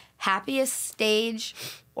best, happiest stage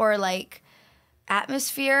or like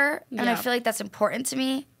atmosphere, and I feel like that's important to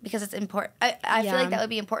me because it's important. I feel like that would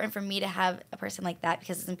be important for me to have a person like that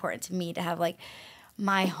because it's important to me to have like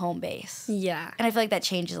my home base. Yeah. And I feel like that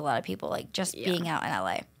changes a lot of people, like just being out in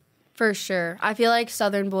LA. For sure. I feel like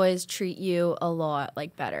southern boys treat you a lot,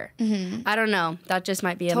 like, better. I don't know. That just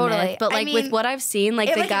might be a myth. But, like, with what I've seen,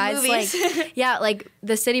 like, the guys, like, like,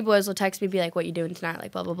 the city boys will text me, be like, what you doing tonight?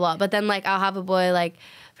 Like, blah, blah, blah. But then, like, I'll have a boy, like,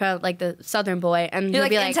 from, like, the southern boy, and You're he'll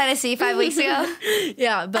be like, in Tennessee 5 weeks ago?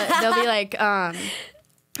 Yeah, but they'll be like, I'll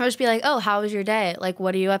just be like, oh, how was your day? Like,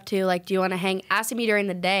 what are you up to? Like, do you want to hang? Asking me during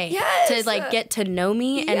the day to, like, get to know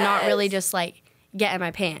me and not really just, like, get in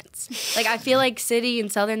my pants. Like, I feel like city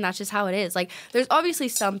and southern, that's just how it is. Like, there's obviously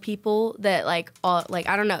some people that, like,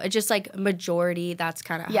 I don't know. It's just, like, majority, that's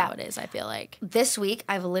kind of how it is, I feel like. This week,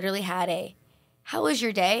 I've literally had a, how was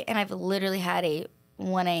your day? And I've literally had a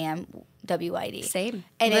 1 a.m. WID. Same.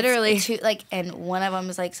 And literally. And one of them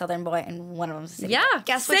is, like, southern boy, and one of them is city boy.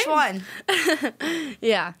 Guess same. which one?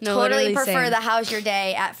 No, totally prefer same. the how's your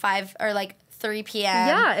day at 5 or, like, 3 p.m.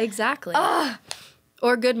 Yeah, exactly.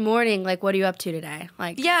 Or good morning, like, what are you up to today?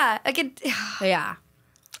 Like, I could. Okay. Yeah.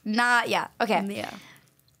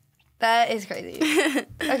 That is crazy.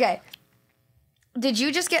 Okay. Did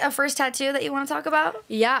you just get a first tattoo that you want to talk about?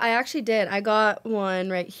 Yeah, I actually did. I got one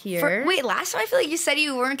right here. Wait, last time I feel like you said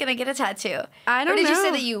you weren't going to get a tattoo. I don't know. Or did you say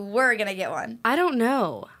that you were going to get one? I don't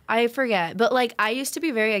know. I forget. But, like, I used to be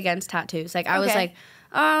very against tattoos. Like, I was like,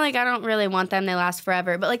 oh, like, I don't really want them. They last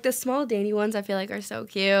forever. But, like, the small dainty ones I feel like are so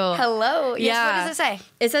cute. Hello. Yes, what does it say?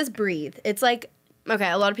 It says breathe. It's like,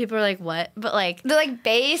 okay, a lot of people are like, what? But, like, they're like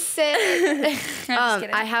basic.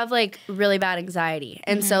 I have, like, really bad anxiety.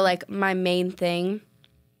 And so, like, my main thing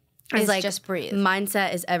is like, just breathe.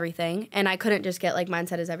 Mindset is everything. And I couldn't just get, like,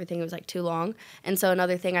 mindset is everything. It was, like, too long. And so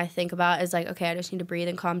another thing I think about is, like, okay, I just need to breathe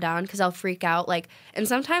and calm down because I'll freak out. Like, and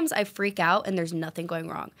sometimes I freak out and there's nothing going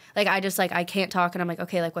wrong. Like, I just, like, I can't talk and I'm like,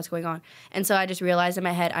 okay, like, what's going on? And so I just realized in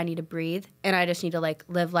my head I need to breathe and I just need to, like,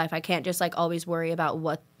 live life. I can't just, like, always worry about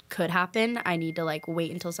what could happen. I need to, like,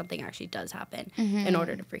 wait until something actually does happen in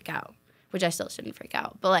order to freak out, which I still shouldn't freak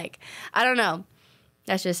out. But, like, I don't know.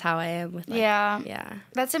 That's just how I am with, like, yeah.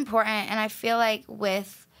 That's important. And I feel like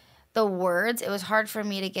with the words, it was hard for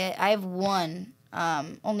me to get. I have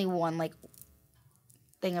only one, like,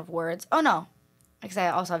 thing of words. Oh, no. Because I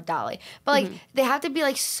also have Dolly. But, like, they have to be,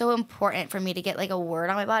 like, so important for me to get, like, a word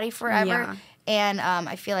on my body forever. Yeah. And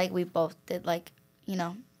I feel like we both did, like, you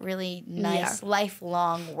know, really nice,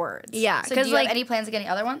 lifelong words. Yeah. So do you have any plans of getting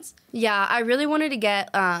other ones? Yeah, I really wanted to get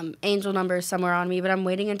angel numbers somewhere on me, but I'm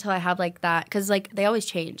waiting until I have, like, that. Because, like, they always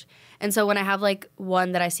change. And so when I have, like,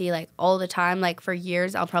 one that I see, like, all the time, like, for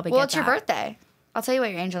years, I'll probably get that. Well, it's your birthday. I'll tell you what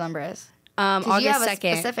your angel number is. August you have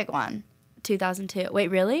 2nd. A specific one. 2002. Wait,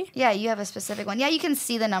 really? Yeah, you have a specific one. Yeah, you can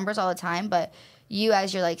see the numbers all the time, but you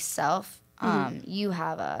as your, like, self, you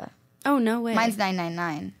have a... Oh, no way. Mine's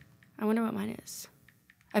 999. I wonder what mine is.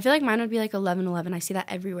 I feel like mine would be, like, 1111. I see that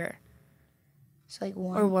everywhere. So, like,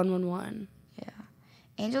 1. Or 111. Yeah.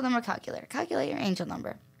 Angel number calculator. Calculate your angel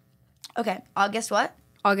number. Okay. August what?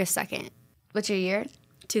 August 2nd. What's your year?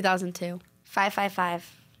 2002.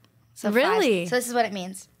 555. So really? So this is what it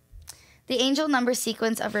means. The angel number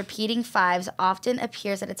sequence of repeating fives often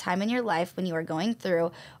appears at a time in your life when you are going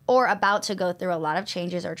through or about to go through a lot of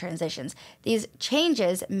changes or transitions. These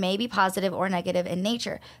changes may be positive or negative in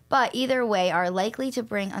nature, but either way are likely to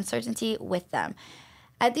bring uncertainty with them.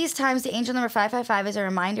 At these times, the angel number 555 is a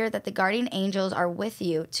reminder that the guardian angels are with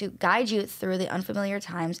you to guide you through the unfamiliar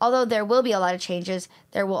times. Although there will be a lot of changes,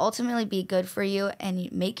 there will ultimately be good for you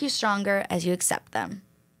and make you stronger as you accept them.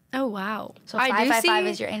 Oh, wow. So 555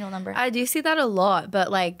 is your angel number. I do see that a lot,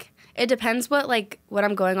 but, like, it depends what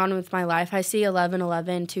I'm going on with my life. I see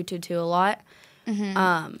 1111, 222 a lot.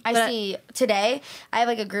 Mm-hmm. I see today, I have,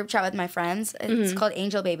 like, a group chat with my friends. It's called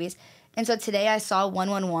Angel Babies. And so today I saw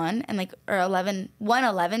 111 and, like, or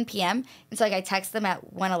 1:11 p.m. And so, like, I text them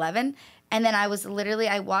at 1:11. And then I was literally,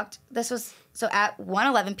 at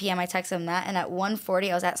 1:11 p.m. I texted them that. And at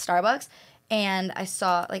 1:40 I was at Starbucks. And I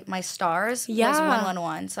saw, like, my stars was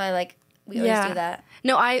 111. So we always do that.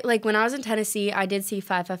 No, when I was in Tennessee, I did see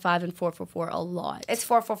 555 and 444 a lot. It's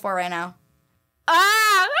 444 right now.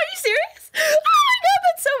 Ah, are you serious? Oh my God,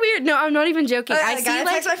 that's so weird. No, I'm not even joking. I see,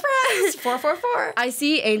 text my friends. 444. I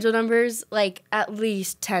see angel numbers, like, at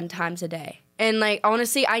least 10 times a day. And, like,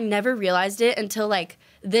 honestly, I never realized it until, like,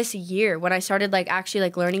 this year when I started, like, actually,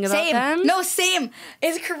 like, learning about them. No, same.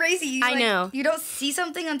 It's crazy. I know. You don't see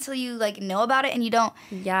something until you, like, know about it, and you don't.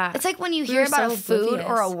 Yeah. It's like when you hear about a food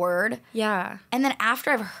or a word. Yeah. And then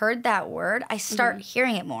after I've heard that word, I start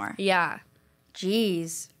hearing it more. Yeah.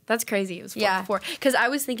 Jeez. That's crazy. It was 444. Because I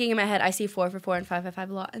was thinking in my head, I see 444 and 555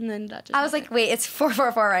 a lot, and then that just I was like, wait, it's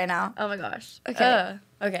 444 right now. Oh my gosh. Okay.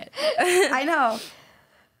 Okay. I know.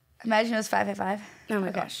 Imagine it was 555. Oh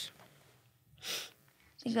my gosh.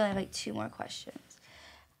 I think we only have, like, 2 more questions.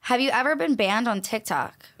 Have you ever been banned on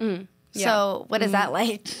TikTok? Yeah. So what is that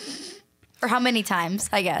like? Or how many times,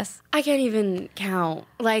 I guess? I can't even count.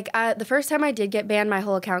 Like, the first time I did get banned, my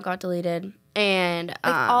whole account got deleted. And like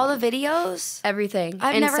all the videos? Everything.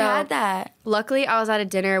 I've never had that. Luckily, I was at a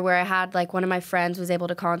dinner where I had, like, one of my friends was able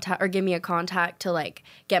to contact or give me a contact to, like,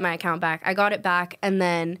 get my account back. I got it back, and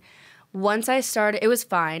then once I started, it was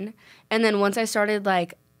fine. And then once I started,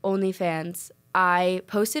 like, OnlyFans, I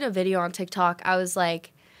posted a video on TikTok. I was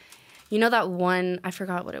like, you know that one, I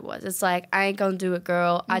forgot what it was. It's like, I ain't gonna do it,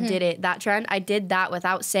 girl. I did it. That trend, I did that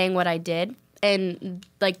without saying what I did. And,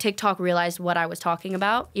 like, TikTok realized what I was talking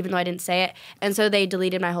about, even though I didn't say it. And so they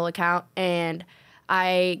deleted my whole account, and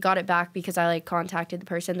I got it back because I, like, contacted the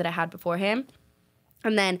person that I had beforehand.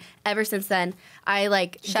 And then ever since then, I,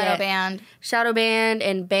 like, shadow banned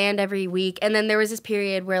and banned every week. And then there was this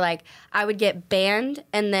period where, like, I would get banned,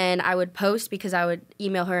 and then I would post because I would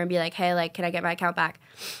email her and be like, hey, like, can I get my account back?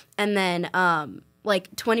 And then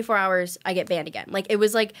like 24 hours, I get banned again. Like, it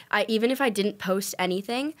was like, even if I didn't post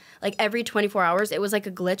anything, like every 24 hours, it was like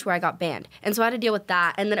a glitch where I got banned. And so I had to deal with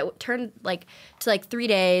that. And then it turned like to like 3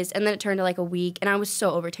 days, and then it turned to like a week. And I was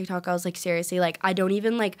so over TikTok. I was like, seriously, like I don't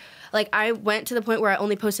even like I went to the point where I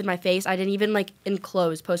only posted my face. I didn't even like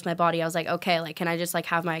enclose post my body. I was like, okay, like can I just like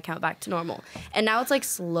have my account back to normal? And now it's like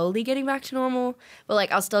slowly getting back to normal, but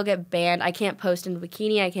like I'll still get banned. I can't post in a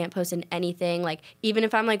bikini. I can't post in anything. Like even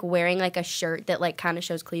if I'm like wearing like a shirt that like kind of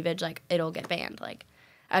shows cleavage, like it'll get banned. Like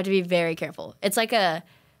I have to be very careful. It's like a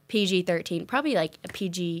PG-13, probably like a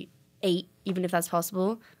PG-8, even if that's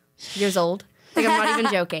possible, years old. Like I'm not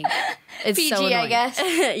even joking. It's PG, so annoying. I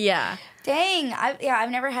guess. Yeah. Dang,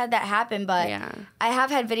 I've never had that happen, but Yeah. I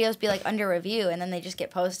have had videos be like under review and then they just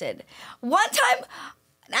get posted. One time,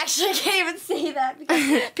 actually I can't even say that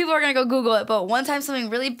because people are gonna go Google it, but one time something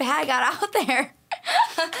really bad got out there.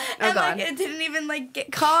 And God. like it didn't even like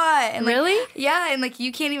get caught. And, like, Really? Yeah, and like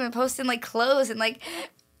you can't even post in like clothes and like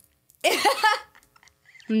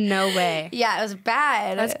No way. yeah, it was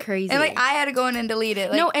bad. That's crazy. And like I had to go in and delete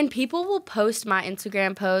it. Like, No, and people will post my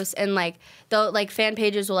Instagram posts, and like they'll like fan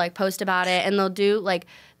pages will like post about it, and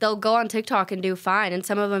they'll go on TikTok and do fine, and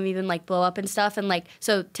some of them even like blow up and stuff, and like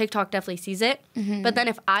so TikTok definitely sees it. Mm-hmm. But then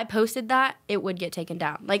if I posted that, it would get taken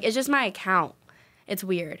down. Like it's just my account. It's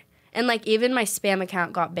weird. And like even my spam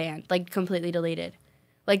account got banned, like completely deleted.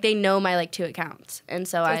 Like they know my like 2 accounts, and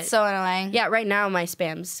so it's so annoying. Yeah, right now my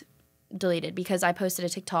spam's deleted because I posted a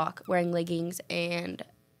TikTok wearing leggings and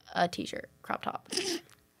a t-shirt, crop top.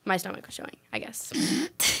 My stomach was showing, I guess.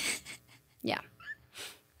 Yeah.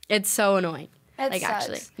 It's so annoying. It like sucks.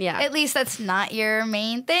 actually. Yeah. At least that's not your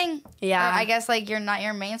main thing. Yeah. Or I guess like you're not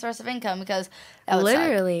your main source of income because that would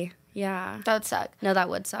Literally. Yeah. suck. That would suck. No, that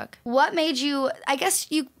would suck. What made you, I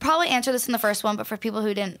guess you probably answered this in the first one, but for people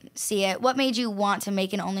who didn't see it, what made you want to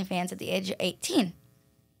make an OnlyFans at the age of 18?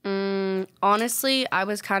 Honestly, I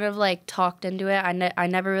was kind of like talked into it. I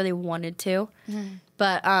never really wanted to.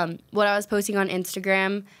 But what I was posting on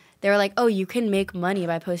Instagram, they were like, oh, you can make money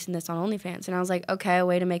by posting this on OnlyFans. And I was like, okay, a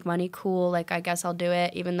way to make money, cool. Like, I guess I'll do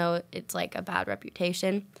it, even though it's like a bad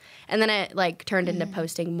reputation. And then it like turned into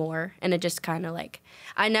posting more. And it just kind of like,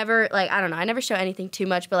 I don't know, I never show anything too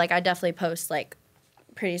much, but like I definitely post like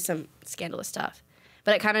some scandalous stuff.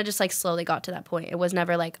 But it kind of just, like, slowly got to that point. It was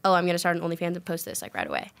never like, oh, I'm going to start an OnlyFans and post this, like, right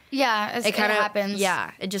away. Yeah, it kind of happens. Yeah,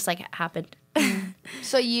 it just, like, happened.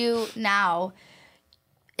 So you now,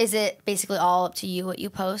 is it basically all up to you what you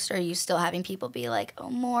post, or are you still having people be like, oh,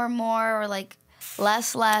 more, or, like,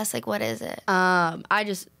 less? Like, what is it? I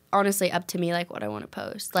just, honestly, up to me, like, what I want to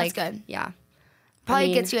post. Like, That's good. Yeah.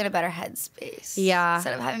 Probably gets you in a better headspace. Yeah.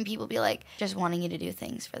 Instead of having people be like, just wanting you to do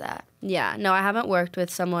things for that. Yeah. No, I haven't worked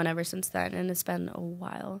with someone ever since then, and it's been a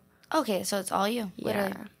while. Okay, so it's all you. Literally.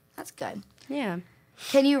 Yeah. That's good. Yeah.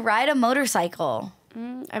 Can you ride a motorcycle?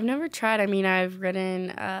 I've never tried. I mean, I've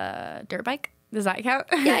ridden a dirt bike. Does that count?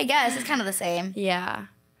 Yeah, I guess. It's kind of the same. Yeah.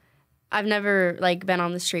 I've never, like, been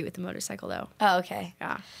on the street with a motorcycle, though. Oh, okay.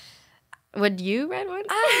 Yeah. Would you ride one?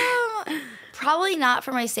 Probably not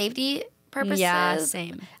for my safety purposes. Yeah,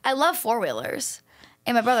 same. I love four-wheelers.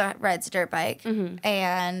 And my brother rides a dirt bike. Mm-hmm.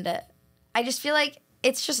 And I just feel like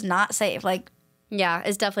it's just not safe. Like, Yeah,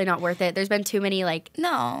 it's definitely not worth it. There's been too many, like,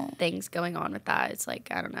 no. things going on with that. It's like,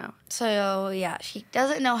 I don't know. So, yeah, she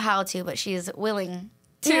doesn't know how to, but she's willing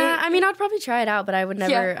to. Yeah, I mean, I'd probably try it out, but I would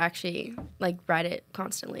never actually, like, ride it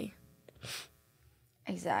constantly.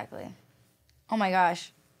 Exactly. Oh, my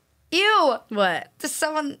gosh. Ew! What?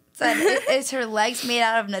 Someone said, is her legs made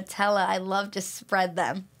out of Nutella? I love to spread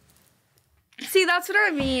them. See, that's what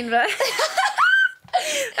I mean, but...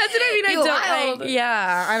 That's what I mean. You I wild. don't like.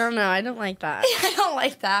 Yeah, I don't know. I don't like that. I don't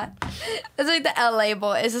like that. It's like the LA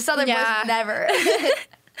boys. The Southern boys never.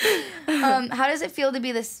 How does it feel to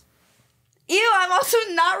be this? Ew, I'm also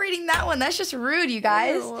not reading that one. That's just rude, you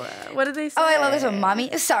guys. Ew. What did they say? Oh, I love this one.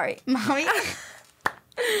 Mommy. Sorry. Mommy.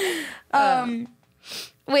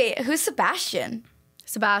 Wait, who's Sebastian?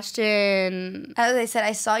 Sebastian. As I said,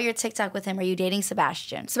 I saw your TikTok with him. Are you dating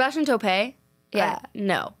Sebastian? Sebastian Tope? Yeah.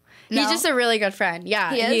 No. No? He's just a really good friend.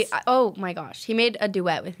 Yeah. He is? Oh my gosh. He made a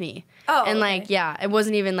duet with me. Oh, and okay. like, yeah, it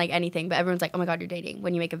wasn't even like anything, but everyone's like, oh my God, you're dating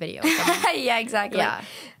when you make a video. Yeah, exactly. Yeah.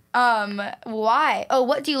 Why? Oh,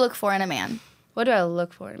 what do you look for in a man? What do I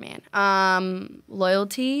look for in a man?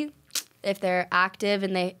 Loyalty. If they're active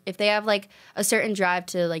and if they have like a certain drive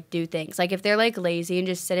to like do things. Like if they're like lazy and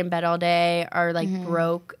just sit in bed all day, or like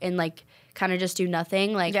broke and like kind of just do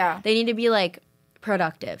nothing, like they need to be like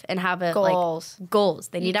productive and have a Goals. Like goals.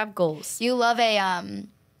 They need to have goals. You love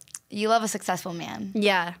a successful man.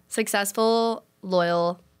 Yeah, successful,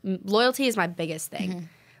 loyal. Loyalty is my biggest thing,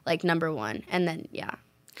 like number one. And then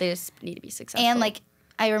they just need to be successful. And like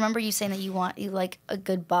I remember you saying that you like a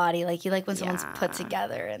good body, like you like when someone's put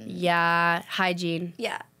together and hygiene.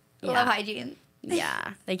 Love hygiene.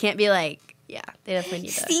 Yeah, they can't be like they definitely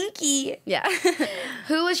need to. Stinky. Yeah.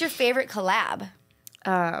 Who was your favorite collab?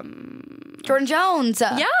 Jordyn Jones.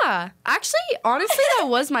 Yeah. Actually, honestly, that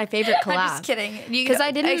was my favorite collab. I'm just kidding. Because I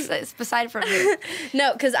didn't... Beside from you.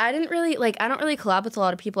 No, because I didn't really, like, I don't really collab with a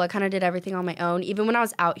lot of people. I kind of did everything on my own. Even when I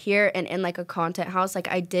was out here and in, like, a content house, like,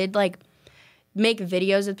 I did, like, make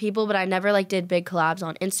videos with people, but I never, like, did big collabs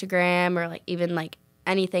on Instagram or, like, even, like,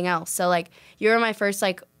 anything else. So, like, you were my first,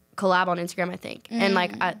 like, collab on Instagram, I think. And,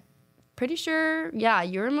 like, I'm pretty sure,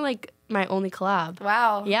 you were, like, my only collab.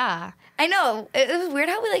 Wow. Yeah. I know. It was weird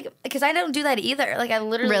how we like, because I don't do that either. Like I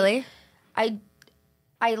literally. Really?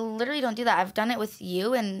 I literally don't do that. I've done it with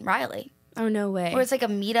you and Riley. Oh, no way. Or it's like a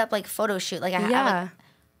meetup, like photo shoot. Like I have.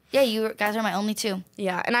 Yeah, you guys are my only two.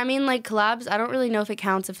 Yeah, and I mean like collabs. I don't really know if it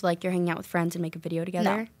counts if like you're hanging out with friends and make a video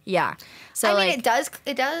together. No. Yeah. So I like, mean, it does.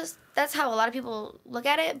 It does. That's how a lot of people look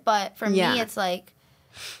at it. But for me, it's like.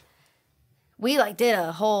 We like did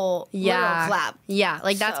a whole little collab. Yeah,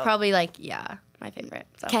 like that's probably like my favorite.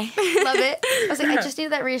 Okay, love it. I was like, I just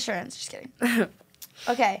needed that reassurance. Just kidding.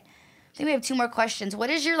 Okay, I think we have two more questions.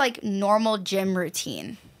 What is your like normal gym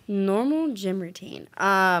routine? Normal gym routine.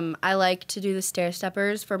 I like to do the stair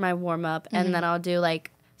steppers for my warm up, and then I'll do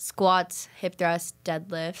like squats, hip thrusts,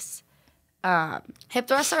 deadlifts. Hip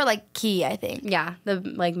thrusts are like key, I think. Yeah, the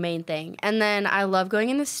like main thing. And then I love going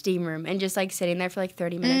in the steam room and just like sitting there for like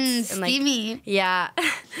 30 minutes. And, like, steamy. Yeah.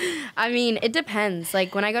 I mean, it depends.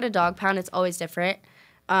 Like when I go to Dog Pound, it's always different.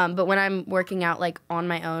 But when I'm working out like on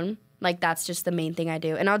my own, like that's just the main thing I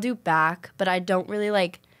do. And I'll do back, but I don't really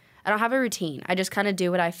like, I don't have a routine. I just kind of do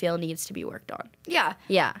what I feel needs to be worked on. Yeah.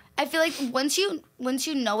 Yeah. I feel like once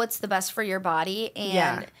you know what's the best for your body,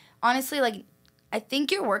 and honestly, like, I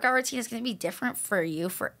think your workout routine is going to be different for you,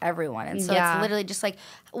 for everyone. And so it's literally just like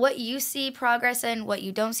what you see progress in, what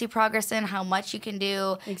you don't see progress in, how much you can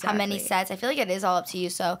do, how many sets. I feel like it is all up to you.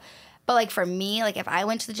 So, but like for me, like if I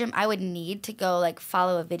went to the gym, I would need to go like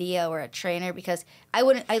follow a video or a trainer, because I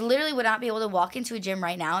literally would not be able to walk into a gym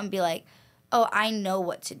right now and be like, oh, I know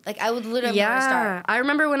what to, like, I would literally know where to start. I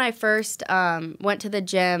remember when I first went to the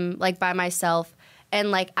gym, like, by myself, and,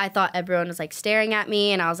 like, I thought everyone was, like, staring at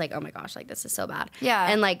me, and I was like, oh, my gosh, like, this is so bad. Yeah.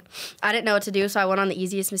 And, like, I didn't know what to do, so I went on the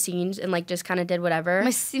easiest machines and, like, just kind of did whatever.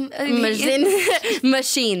 Machines.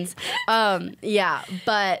 Yeah.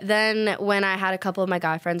 But then when I had a couple of my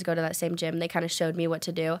guy friends go to that same gym, they kind of showed me what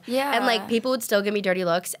to do. Yeah. And, like, people would still give me dirty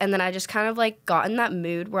looks, and then I just kind of, like, got in that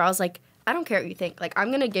mood where I was like, I don't care what you think. Like, I'm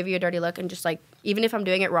going to give you a dirty look and just, like, even if I'm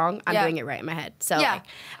doing it wrong, I'm doing it right in my head. So, like,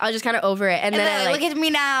 I was just kind of over it. And then I, like, look at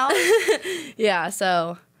me now. yeah,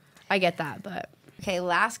 so I get that, but. Okay,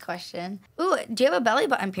 last question. Ooh, do you have a belly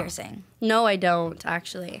button piercing? No, I don't,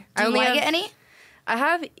 actually. Do you want to get any? I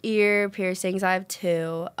have ear piercings. I have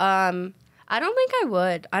 2. I don't think I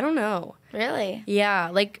would. I don't know. Really?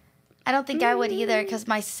 Yeah, like. I don't think I would either because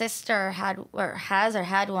my sister had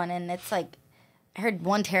one, and it's like, I heard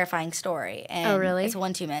one terrifying story, and really? It's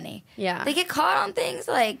one too many. Yeah. They get caught on things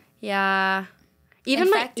like... Yeah. Even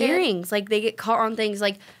infected. my earrings, like, they get caught on things.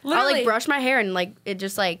 Like, I'll, like, brush my hair, and, like, it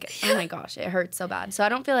just, like, oh, my gosh, it hurts so bad. So I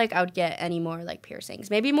don't feel like I would get any more, like, piercings.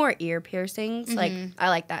 Maybe more ear piercings. Mm-hmm. Like, I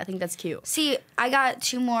like that. I think that's cute. See, I got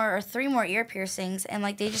 2 more or 3 more ear piercings, and,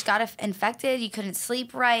 like, they just got infected. You couldn't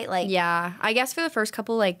sleep right. Like, yeah. I guess for the first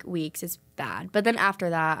couple, like, weeks, it's bad. But then after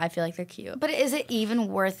that, I feel like they're cute. But is it even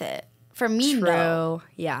worth it? For me, True. no.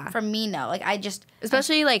 Yeah. For me, no. Like, I just...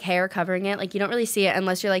 Especially, like, hair covering it. Like, you don't really see it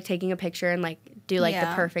unless you're, like, taking a picture and, like, do, like,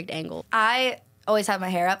 the perfect angle. I always have my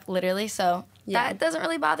hair up, literally, so that doesn't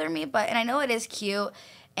really bother me. And I know it is cute.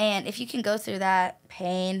 And if you can go through that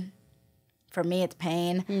pain, for me, it's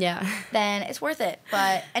pain. Yeah. Then it's worth it.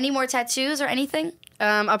 But any more tattoos or anything?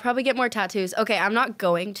 I'll probably get more tattoos. Okay, I'm not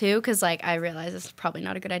going to because, like, I realize this is probably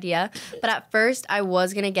not a good idea. But at first, I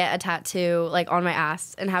was going to get a tattoo, like, on my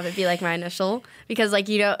ass and have it be, like, my initial. Because, like,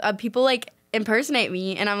 you know, people, like, impersonate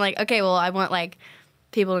me. And I'm like, okay, well, I want, like,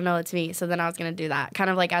 people to know it's me. So then I was going to do that. Kind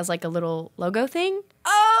of, like, as, like, a little logo thing.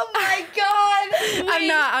 Oh, my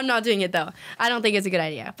God. I'm not doing it, though. I don't think it's a good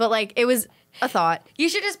idea. But, like, it was a thought. You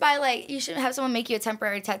should just buy, like, you should have someone make you a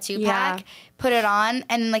temporary tattoo pack, put it on,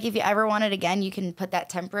 and, like, if you ever want it again, you can put that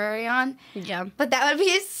temporary on. Yeah. But that would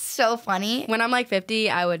be so funny. When I'm, like, 50,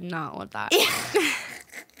 I would not want that. Yeah.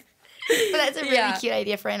 But that's a really cute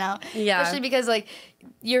idea for right now. Yeah. Especially because, like,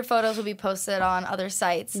 your photos will be posted on other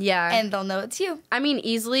sites. Yeah. And they'll know it's you. I mean,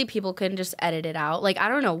 easily people can just edit it out. Like, I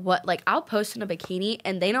don't know what, like, I'll post in a bikini,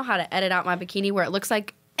 and they know how to edit out my bikini where it looks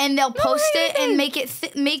like. And they'll post it and make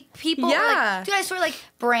it make people like, dude, I swear, like,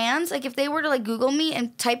 brands, like, if they were to, like, Google me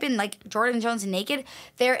and type in, like, Jordyn Jones naked,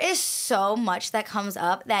 there is so much that comes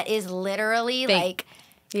up that is literally fake. Like,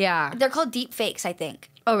 yeah, they're called deep fakes, I think.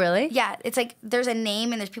 Oh, really? Yeah, it's like there's a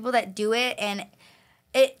name and there's people that do it, and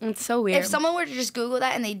it's so weird. If someone were to just Google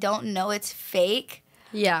that and they don't know it's fake,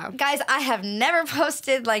 yeah, guys, I have never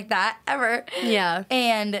posted like that ever. Yeah,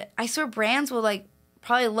 and I swear brands will, like,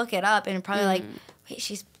 probably look it up and probably like, wait,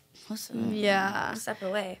 she's posted a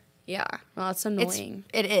separate way. Yeah, well, that's annoying.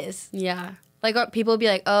 It is. Yeah, like, people will be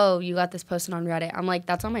like, "Oh, you got this posted on Reddit." I'm like,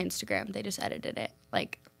 "That's on my Instagram. They just edited it."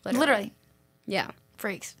 Like, literally. Yeah.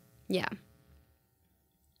 Freaks. Yeah.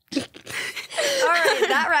 All right,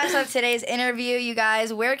 that wraps up today's interview, you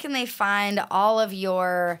guys. Where can they find all of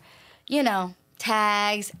your, you know,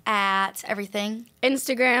 tags, everything?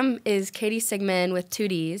 Instagram is Katie Sigmond with 2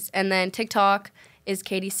 Ds, and then TikTok is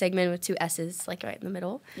Katie Sigmond with 2 S's, like, right in the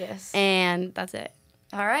middle. Yes. And that's it.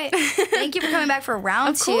 All right. Thank you for coming back for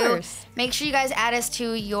round 2. Of course. Make sure you guys add us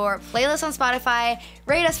to your playlist on Spotify,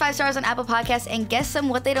 rate us 5 stars on Apple Podcasts, and get some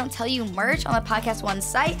What They Don't Tell You merch on the Podcast One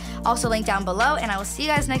site. Also linked down below, and I will see you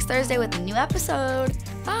guys next Thursday with a new episode.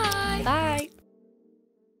 Bye.